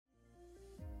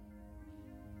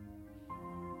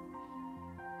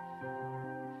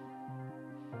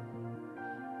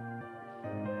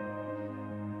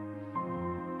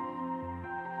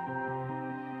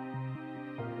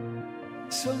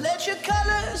So let your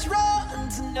colors run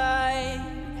tonight.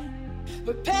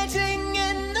 We're painting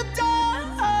in the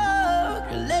dark.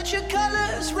 Let your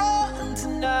colors run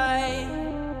tonight.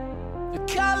 The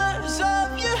colors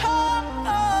of your heart.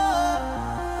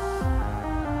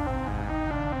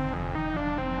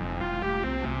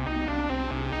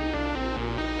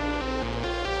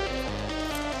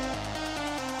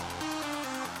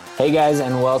 Hey guys,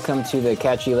 and welcome to the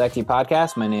Catchy Electy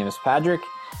podcast. My name is Patrick,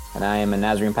 and I am a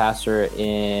Nazarene pastor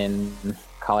in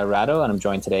Colorado, and I'm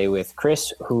joined today with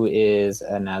Chris, who is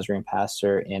a Nazarene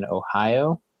pastor in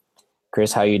Ohio.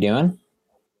 Chris, how are you doing?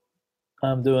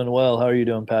 I'm doing well. How are you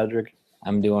doing, Patrick?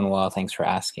 I'm doing well. Thanks for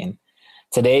asking.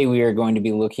 Today we are going to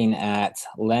be looking at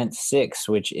Lent 6,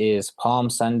 which is Palm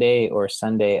Sunday or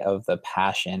Sunday of the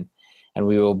Passion, and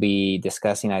we will be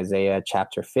discussing Isaiah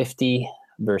chapter 50,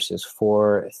 verses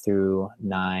 4 through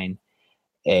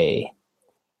 9a.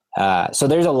 So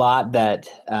there's a lot that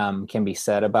can be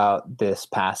said about this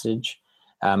passage,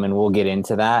 and we'll get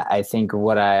into that. I think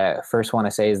what I first want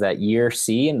to say is that year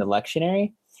C in the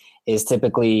lectionary is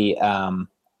typically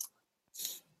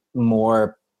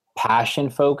more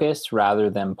passion-focused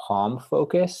rather than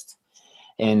palm-focused.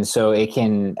 And so it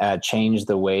can change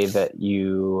the way that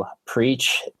you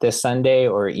preach this Sunday,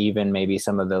 or even maybe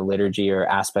some of the liturgy or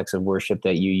aspects of worship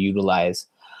that you utilize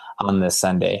on this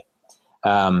Sunday.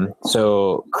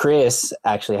 So Chris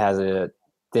actually has a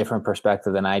different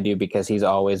perspective than I do because he's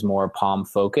always more palm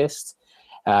focused.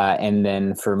 And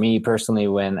then for me personally,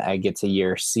 when I get to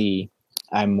year C,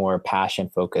 I'm more passion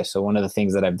focused. So one of the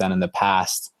things that I've done in the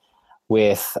past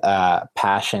with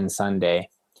Passion Sunday,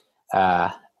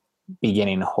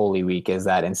 beginning Holy Week, is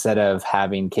that instead of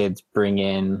having kids bring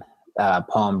in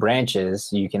palm branches,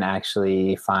 you can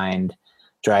actually find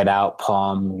dried out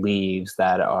palm leaves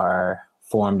that are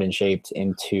formed and shaped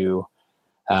into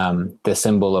the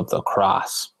symbol of the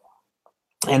cross.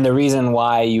 And the reason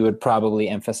why you would probably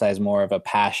emphasize more of a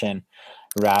passion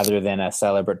rather than a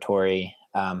celebratory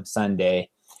Sunday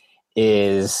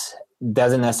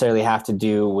doesn't necessarily have to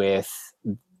do with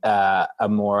a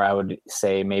more, I would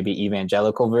say, maybe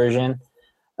evangelical version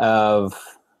of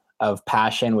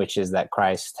passion, which is that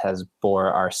Christ has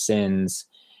bore our sins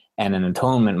and an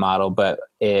atonement model, but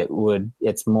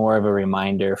it's more of a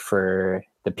reminder for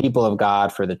the people of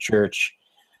God, for the church,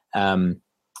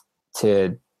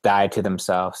 to die to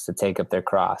themselves, to take up their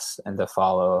cross, and to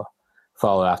follow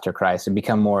after Christ, and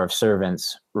become more of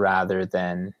servants rather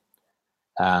than,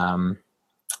 I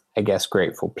guess,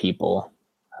 grateful people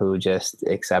who just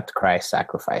accept Christ's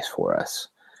sacrifice for us.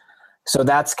 So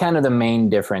that's kind of the main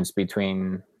difference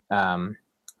between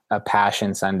a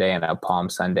Passion Sunday and a Palm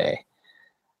Sunday.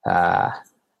 Does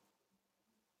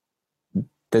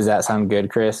that sound good,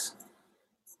 Chris?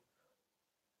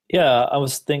 Yeah, I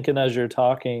was thinking as you're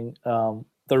talking,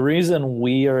 the reason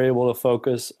we are able to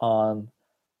focus on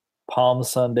Palm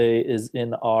Sunday is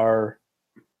in our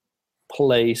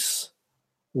place.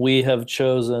 We have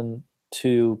chosen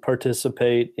to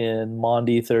participate in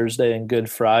Maundy, Thursday, and Good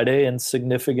Friday in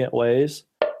significant ways.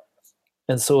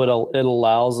 And so it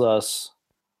allows us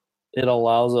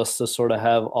to sort of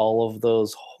have all of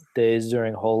those days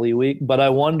during Holy Week. But I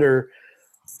wonder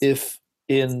if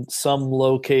in some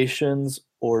locations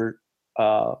or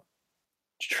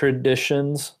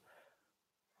traditions,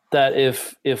 that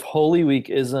if Holy Week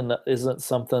isn't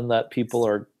something that people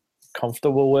are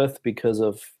comfortable with because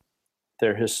of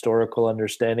their historical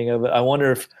understanding of it, I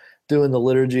wonder if doing the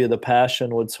Liturgy of the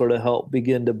Passion would sort of help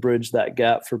begin to bridge that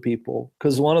gap for people.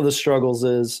 Because one of the struggles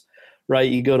is,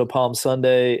 right, you go to Palm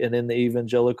Sunday, and in the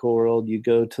evangelical world, you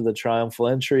go to the triumphal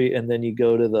entry, and then you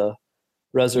go to the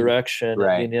resurrection,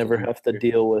 right, and you never have to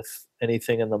deal with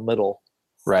anything in the middle.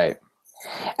 Right.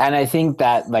 And I think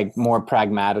that, like, more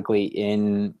pragmatically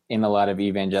in a lot of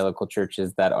evangelical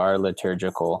churches that are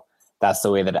liturgical, that's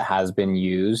the way that it has been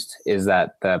used, is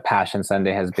that the Passion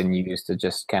Sunday has been used to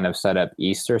just kind of set up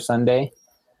Easter Sunday.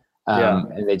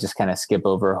 And they just kind of skip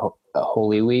over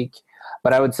Holy Week.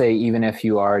 But I would say even if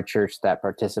you are a church that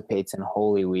participates in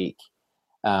Holy Week,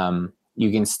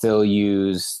 you can still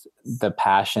use the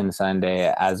Passion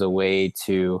Sunday as a way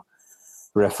to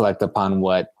reflect upon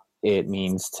what it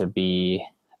means to be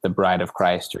the bride of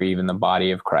Christ, or even the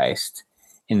body of Christ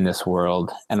in this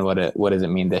world, and what does it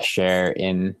mean to share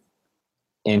in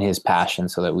his passion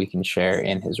so that we can share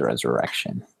in his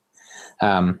resurrection.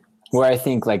 Where I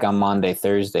think, like, on Maundy,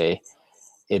 Thursday,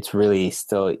 it's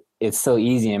still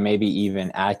easy and maybe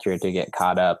even accurate to get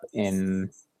caught up in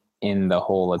the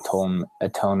whole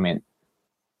atonement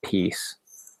piece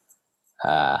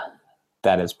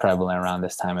that is prevalent around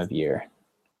this time of year.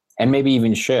 and maybe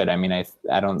even should. I mean,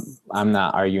 I'm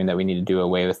not arguing that we need to do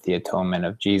away with the atonement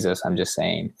of Jesus. I'm just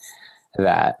saying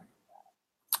that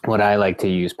what I like to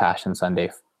use Passion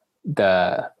Sunday,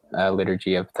 the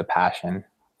liturgy of the Passion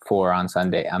for on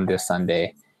this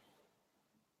Sunday,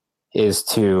 is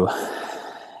to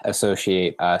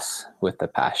associate us with the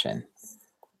Passion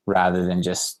rather than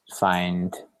just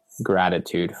find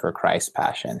gratitude for Christ's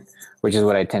Passion, which is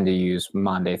what I tend to use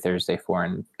Maundy, Thursday for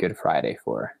and Good Friday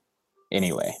for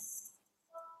anyway.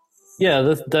 Yeah,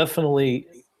 this definitely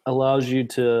allows you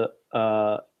to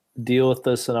deal with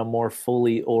this in a more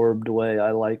fully orbed way.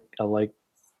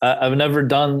 I've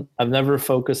never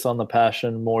focused on the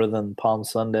Passion more than Palm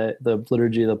Sunday, the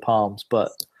liturgy of the Palms,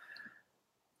 but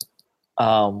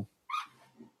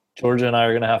Georgia and I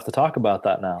are going to have to talk about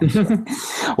that now. So.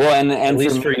 Well, and at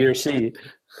least for year C.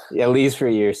 At least for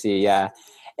year C, yeah.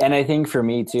 And I think for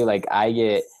me too, like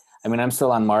I'm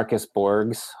still on Marcus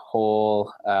Borg's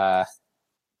whole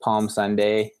Palm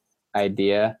Sunday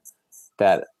idea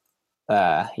that,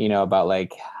 about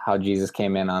like how Jesus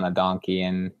came in on a donkey,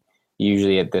 and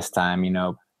usually at this time,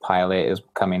 Pilate is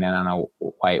coming in on a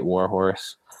white war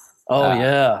horse. Oh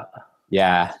yeah.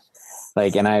 Yeah.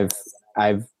 Like, and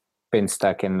I've been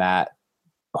stuck in that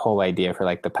whole idea for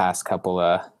like the past couple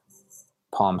of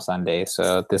Palm Sundays.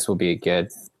 So this will be a good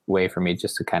way for me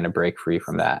just to kind of break free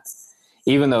from that.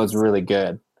 Even though it's really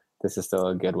good, this is still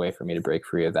a good way for me to break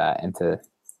free of that and to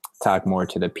talk more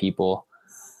to the people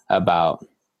about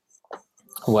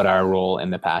what our role in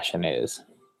the Passion is.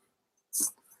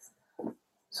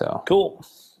 So cool.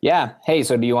 Yeah. Hey,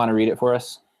 so do you want to read it for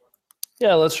us?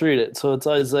 Yeah, let's read it. So it's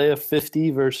Isaiah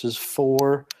 50 verses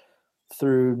 4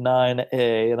 through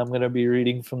 9a, and I'm going to be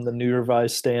reading from the New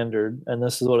Revised Standard, and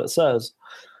this is what it says.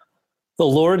 The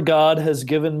Lord God has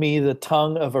given me the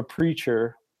tongue of a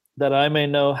preacher, that I may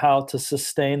know how to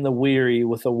sustain the weary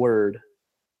with a word.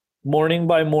 Morning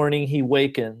by morning he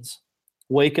wakens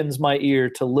my ear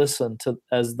to listen to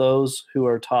as those who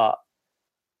are taught.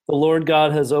 The Lord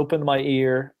God has opened my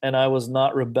ear, and I was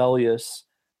not rebellious.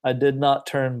 I did not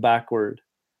turn backward.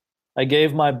 I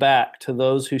gave my back to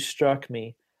those who struck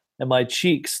me, and my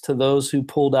cheeks to those who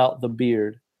pulled out the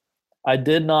beard. I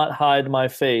did not hide my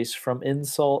face from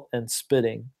insult and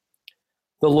spitting.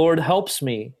 The Lord helps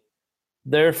me.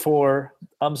 The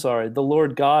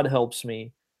Lord God helps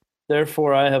me.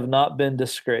 Therefore I have not been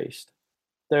disgraced.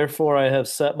 Therefore I have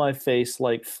set my face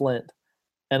like flint,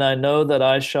 and I know that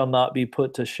I shall not be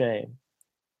put to shame.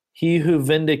 He who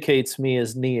vindicates me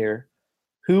is near.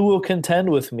 Who will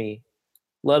contend with me?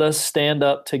 Let us stand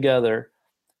up together.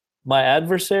 My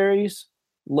adversaries,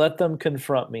 let them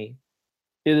confront me.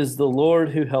 It is the Lord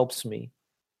who helps me.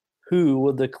 Who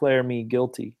will declare me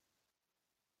guilty?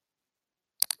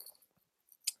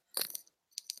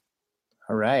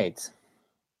 All right.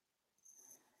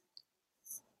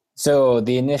 So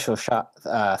the initial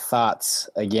thoughts,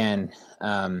 again,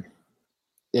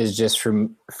 is just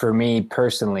for me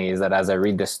personally, is that as I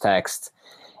read this text,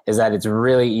 is that it's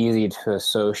really easy to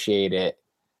associate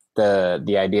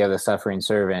the idea of the suffering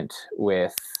servant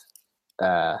with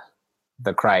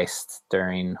the Christ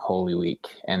during Holy Week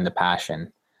and the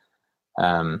Passion.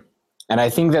 And I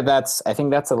think that's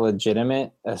a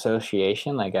legitimate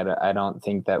association. Like, I don't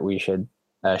think that we should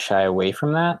shy away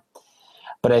from that.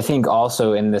 But I think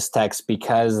also in this text,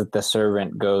 because the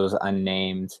servant goes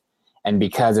unnamed, and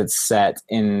because it's set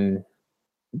in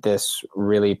this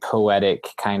really poetic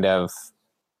kind of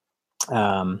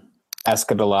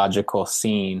eschatological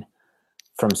scene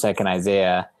from 2nd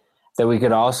Isaiah, that we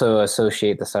could also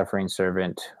associate the suffering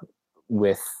servant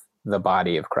with the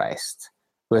body of Christ,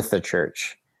 with the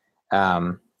church.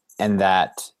 And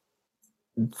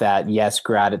that yes,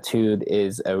 gratitude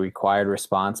is a required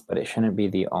response, but it shouldn't be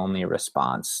the only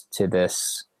response to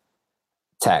this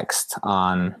text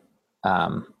on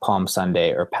Palm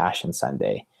Sunday or Passion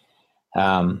Sunday.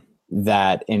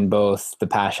 That in both the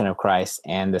Passion of Christ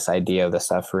and this idea of the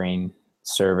suffering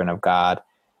servant of God,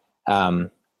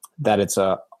 that it's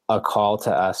a call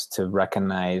to us to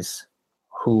recognize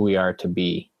who we are to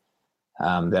be,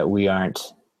 that we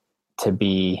aren't to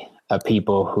be a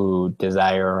people who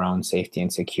desire our own safety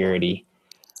and security,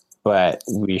 but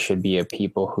we should be a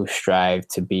people who strive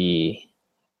to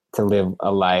live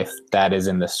a life that is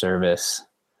in the service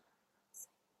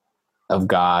of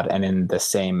God and in the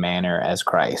same manner as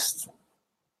Christ.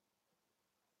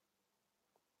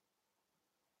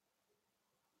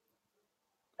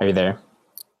 Are you there?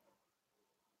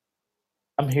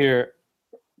 I'm here.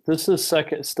 This is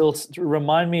second. Still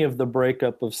remind me of the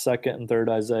breakup of 2nd and 3rd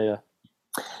Isaiah.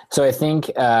 So I think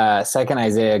 2nd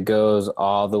Isaiah goes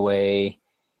all the way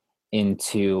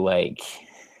into like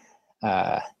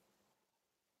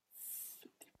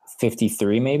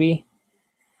 53 maybe.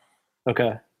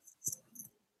 Okay.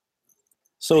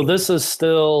 So this is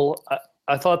still,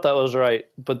 I thought that was right,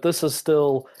 but this is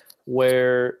still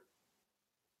where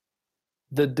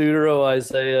the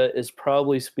Deutero-Isaiah is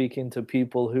probably speaking to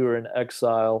people who are in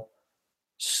exile,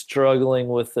 struggling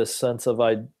with this sense of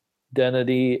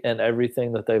identity and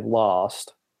everything that they've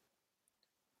lost,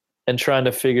 and trying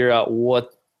to figure out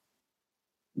what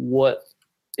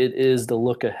it is to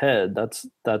look ahead.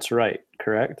 That's right,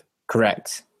 correct?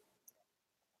 Correct.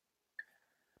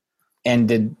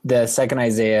 And the second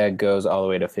Isaiah goes all the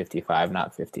way to 55,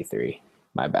 not 53.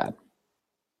 My bad.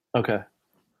 Okay.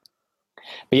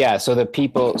 But yeah, so the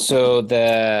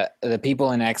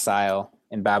people in exile,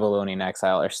 in Babylonian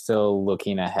exile, are still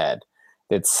looking ahead.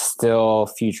 It's still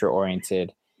future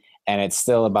oriented, and it's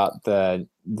still about the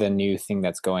new thing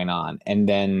that's going on. And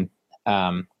then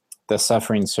the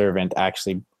suffering servant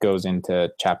actually goes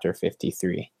into chapter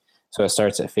 53. So it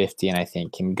starts at 50, and I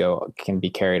think can be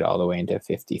carried all the way into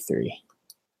 53.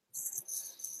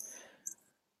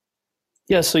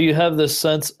 Yeah, so you have this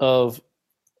sense of,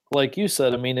 like you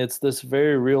said, I mean, it's this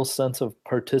very real sense of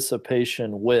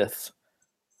participation with,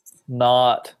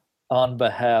 not on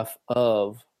behalf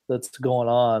of, that's going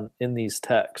on in these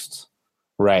texts.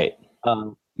 Right.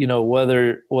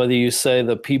 Whether you say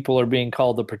the people are being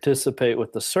called to participate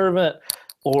with the servant,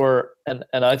 or and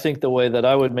I think the way that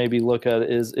I would maybe look at it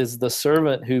is the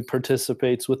servant who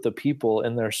participates with the people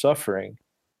in their suffering.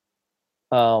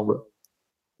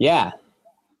 Yeah.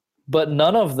 But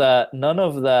none of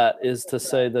that is to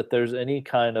say that there's any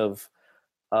kind of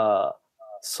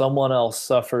someone else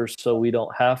suffers so we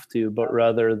don't have to, but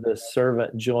rather the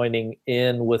servant joining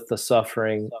in with the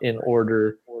suffering in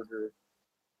order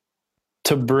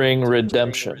to bring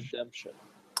redemption.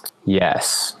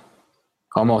 Yes.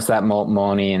 Almost that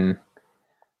Moltmonian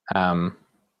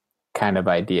kind of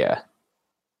idea.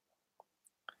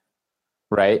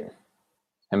 Right?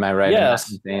 Am I right in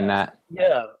saying that?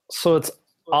 Yeah. So it's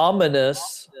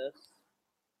ominous,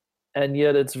 and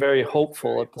yet it's very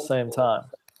hopeful at the same time.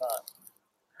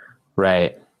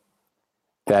 Right.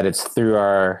 That it's through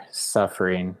our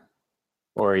suffering,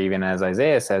 or even as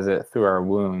Isaiah says it, through our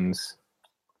wounds,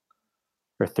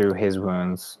 or through his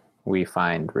wounds, we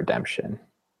find redemption.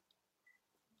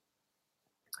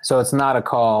 So it's not a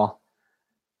call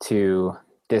to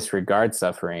disregard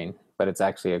suffering, but it's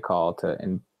actually a call to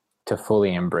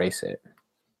fully embrace it.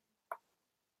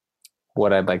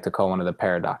 What I'd like to call one of the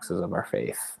paradoxes of our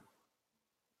faith.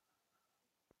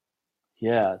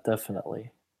 Yeah, definitely.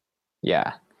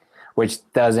 Yeah, which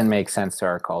doesn't make sense to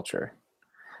our culture.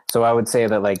 So I would say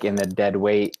that, like in the Dead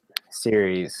Weight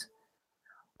series,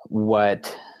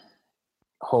 what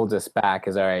holds us back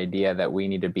is our idea that we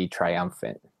need to be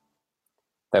triumphant,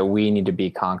 that we need to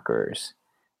be conquerors,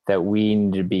 that we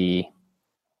need to be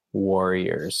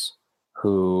warriors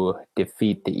who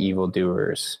defeat the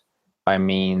evildoers by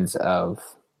means of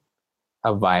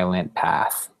a violent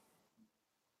path.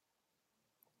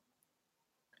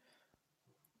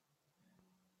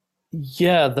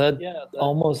 Yeah, that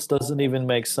almost doesn't even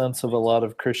make sense of a lot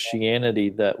of Christianity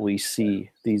that we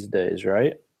see these days,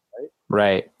 right?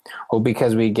 Right. Well,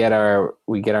 because we get our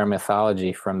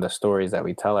mythology from the stories that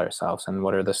we tell ourselves. And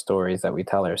what are the stories that we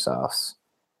tell ourselves?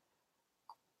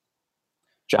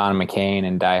 John McCain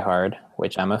and Die Hard,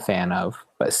 which I'm a fan of,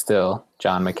 but still,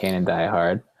 John McCain and Die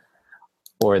Hard,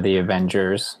 or the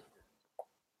Avengers,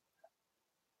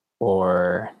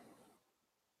 or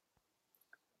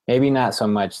maybe not so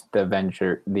much the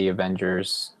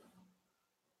Avengers,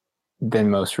 the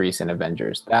most recent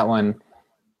Avengers. That one,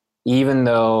 even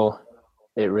though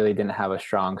it really didn't have a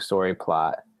strong story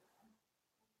plot,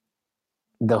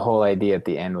 the whole idea at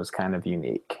the end was kind of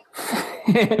unique.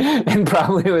 And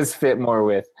probably fit more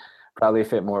with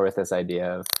this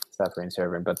idea of suffering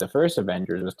servant. But the first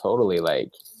Avengers was totally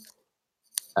like,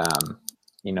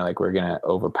 like we're gonna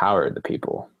overpower the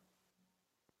people.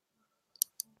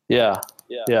 Yeah.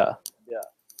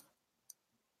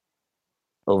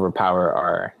 Overpower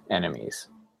our enemies.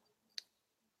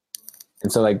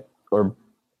 And so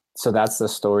so that's the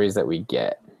stories that we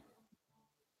get.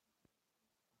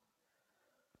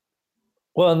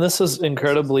 Well, and this is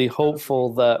incredibly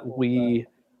hopeful that we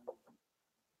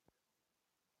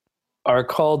are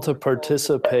called to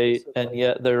participate, and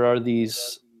yet there are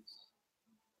these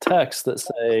texts that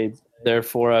say,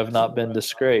 therefore I've not been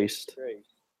disgraced.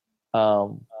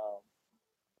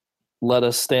 Let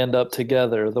us stand up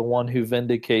together. The one who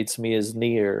vindicates me is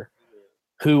near.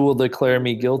 Who will declare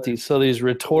me guilty? So these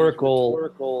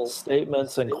rhetorical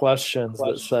statements and questions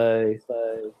that say,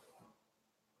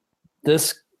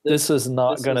 this is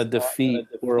not going to defeat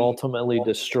or ultimately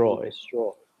destroy.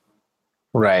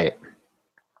 Right.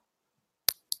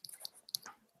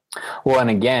 Well,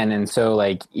 and so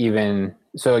like again,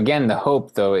 the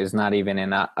hope though is not even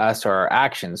in us or our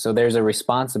actions. So there's a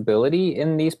responsibility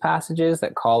in these passages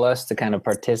that call us to kind of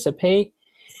participate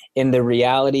in the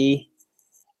reality,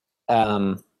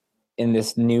 in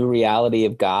this new reality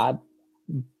of God,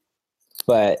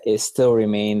 but it still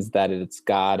remains that it's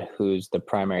God who's the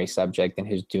primary subject and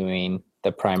who's doing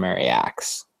the primary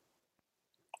acts.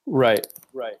 Right.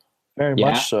 Very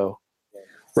much so.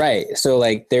 Right. So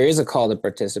like there is a call to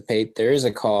participate. There is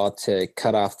a call to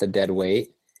cut off the dead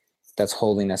weight that's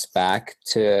holding us back,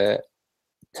 to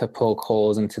poke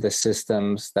holes into the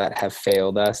systems that have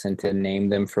failed us and to name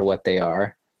them for what they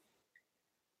are.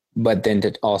 But then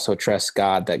to also trust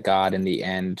God, that God in the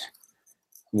end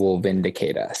will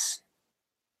vindicate us.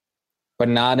 But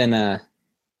not in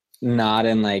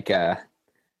like a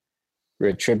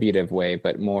retributive way,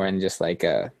 but more in just like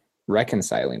a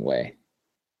reconciling way.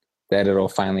 That it'll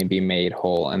finally be made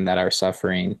whole and that our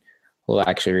suffering will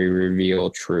actually reveal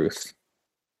truth.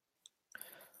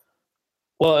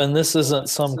 Well, and this isn't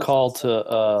some call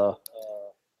to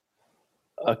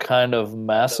a kind of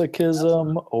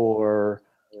masochism or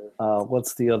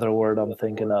what's the other word I'm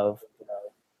thinking of?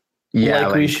 Yeah,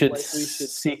 like we should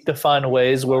seek to find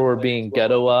ways where we're being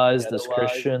ghettoized as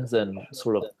Christians and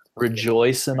sort of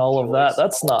rejoice in all of that.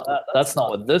 That's not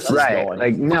what this is going.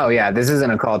 Like, no, yeah, this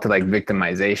isn't a call to like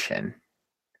victimization.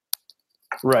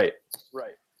 Right.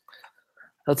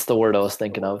 That's the word I was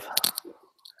thinking of.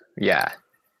 Yeah.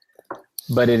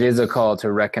 But it is a call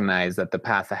to recognize that the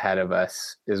path ahead of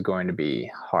us is going to be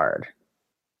hard.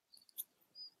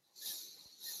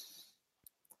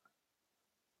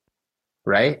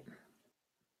 Right?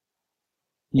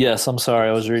 Yes, I'm sorry.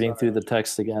 I was reading through the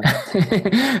text again.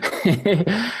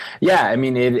 Yeah, I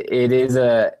mean,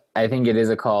 I think it is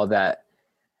a call that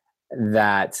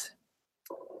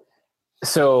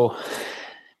so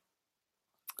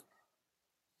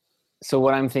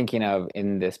what I'm thinking of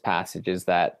in this passage is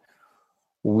that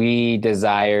we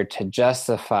desire to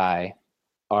justify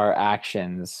our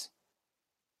actions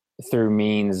through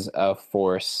means of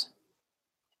force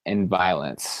and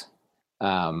violence.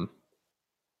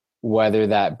 Whether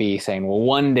that be saying, well,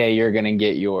 one day you're going to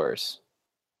get yours.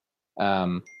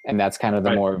 And that's kind of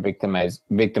the more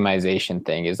victimization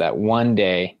thing, is that one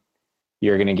day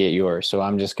you're going to get yours. So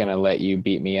I'm just going to let you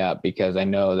beat me up because I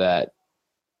know that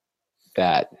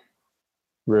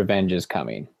revenge is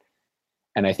coming.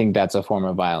 And I think that's a form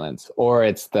of violence. Or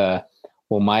it's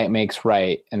might makes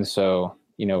right. And so,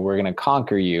 we're going to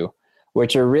conquer you,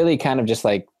 which are really kind of just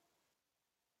like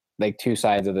two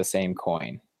sides of the same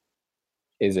coin.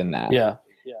 Is in that. Yeah.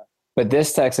 But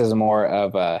this text is more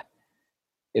of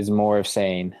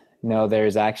saying, no,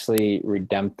 there's actually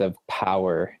redemptive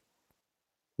power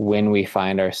when we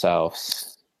find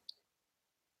ourselves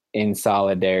in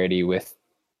solidarity with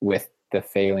the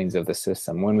failings of the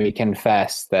system, when we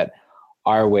confess that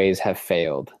our ways have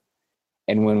failed,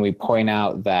 and when we point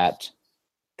out that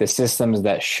the systems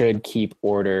that should keep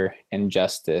order and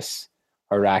justice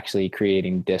are actually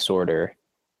creating disorder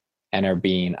and are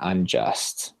being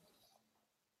unjust.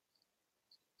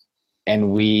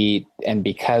 And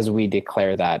because we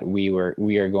declare that, we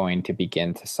are going to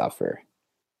begin to suffer.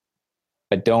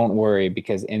 But don't worry,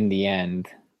 because in the end,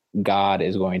 God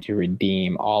is going to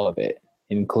redeem all of it,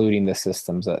 including the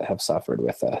systems that have suffered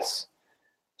with us.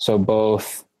 So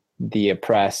both the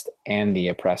oppressed and the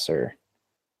oppressor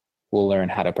will learn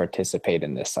how to participate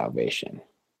in this salvation,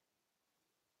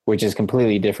 which is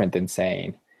completely different than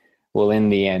saying, well, in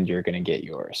the end, you're going to get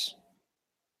yours.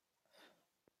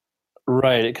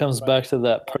 Right. It comes back to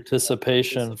that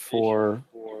participation for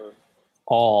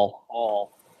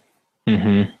all.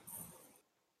 Mm-hmm.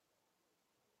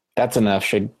 That's enough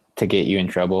to get you in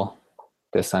trouble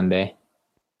this Sunday.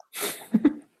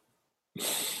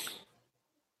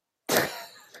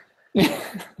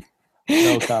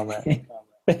 No comment.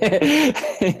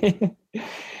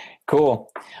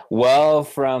 Cool. Well,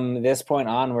 from this point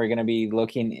on, we're going to be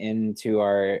looking into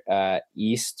our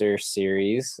Easter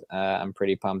series. I'm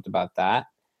pretty pumped about that.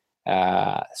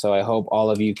 So I hope all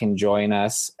of you can join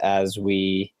us as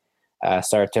we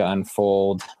start to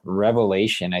unfold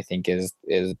Revelation. I think is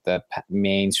the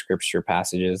main scripture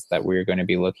passages that we're going to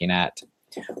be looking at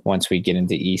once we get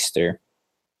into Easter.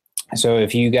 So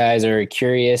if you guys are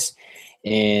curious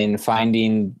in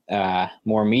finding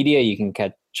more media, you can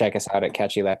check us out at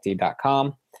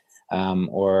catchylecty.com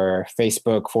or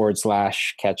Facebook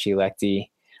 /catchylecty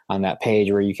on that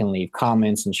page, where you can leave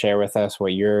comments and share with us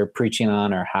what you're preaching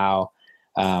on, or how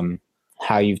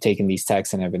you've taken these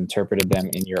texts and have interpreted them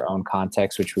in your own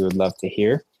context, which we would love to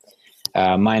hear.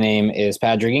 My name is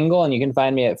Patrick Ingle, and you can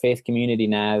find me at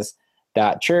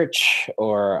faithcommunitynaz.church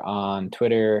or on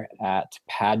Twitter at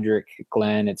Patrick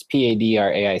Glenn. It's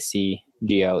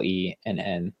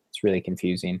PADRAICGLENN. It's really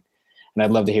confusing. And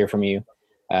I'd love to hear from you.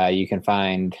 You can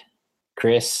find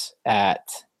Chris at...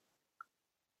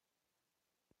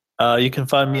 you can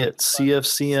find me at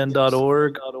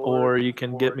cfcn.org, or you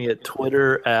can get me at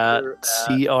Twitter at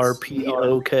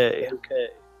CRPOK.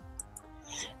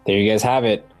 There you guys have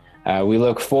it. We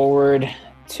look forward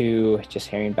to just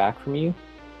hearing back from you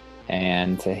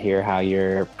and to hear how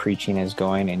your preaching is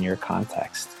going in your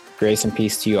context. Grace and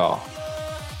peace to you all.